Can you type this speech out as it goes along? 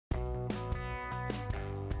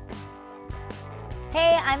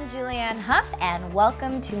Hey, I'm Julianne Hough, and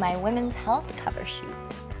welcome to my women's health cover shoot.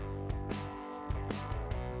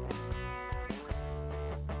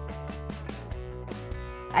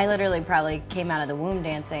 I literally probably came out of the womb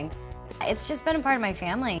dancing. It's just been a part of my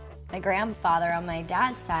family. My grandfather on my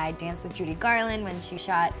dad's side danced with Judy Garland when she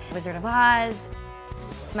shot Wizard of Oz.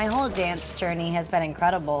 My whole dance journey has been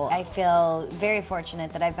incredible. I feel very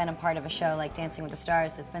fortunate that I've been a part of a show like Dancing with the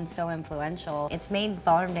Stars that's been so influential. It's made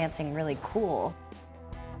ballroom dancing really cool.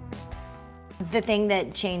 The thing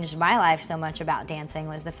that changed my life so much about dancing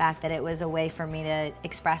was the fact that it was a way for me to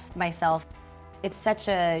express myself. It's such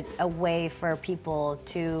a way for people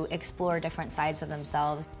to explore different sides of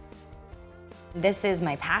themselves. This is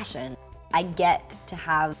my passion. I get to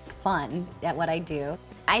have fun at what I do.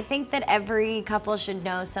 I think that every couple should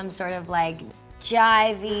know some sort of like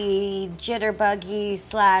jivey,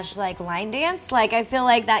 jitterbuggy / like line dance. Like I feel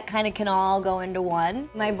like that kind of can all go into one.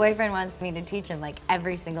 My boyfriend wants me to teach him like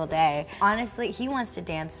every single day. Honestly, he wants to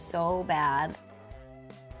dance so bad.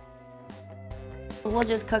 We'll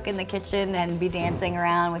just cook in the kitchen and be dancing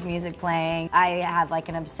around with music playing. I have like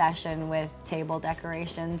an obsession with table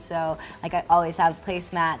decoration, so like I always have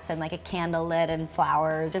placemats and like a candle lit and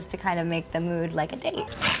flowers just to kind of make the mood like a date.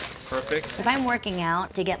 Perfect. If I'm working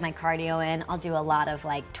out to get my cardio in, I'll do a lot of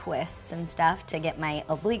like twists and stuff to get my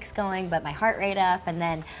obliques going, but my heart rate up, and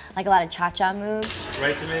then like a lot of cha-cha moves.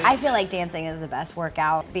 Right to me. I feel like dancing is the best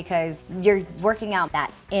workout because you're working out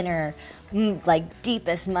that inner, like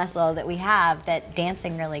deepest muscle that we have that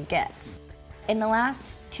dancing really gets. In the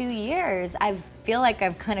last 2 years, I feel like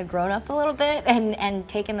I've kind of grown up a little bit and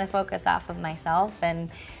taken the focus off of myself and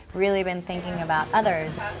really been thinking about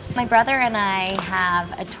others. My brother and I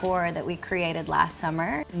have a tour that we created last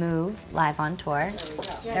summer, Move, Live on Tour.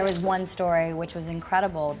 There was one story which was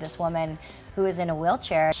incredible. This woman who was in a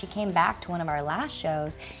wheelchair, she came back to one of our last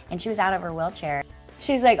shows and she was out of her wheelchair.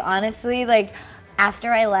 She's like, honestly, like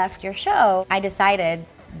after I left your show, I decided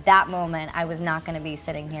that moment I was not going to be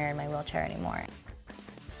sitting here in my wheelchair anymore.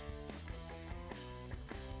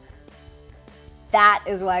 That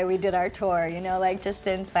is why we did our tour, you know, like just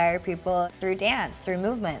to inspire people through dance, through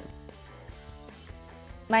movement.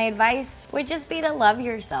 My advice would just be to love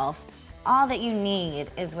yourself. All that you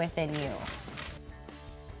need is within you.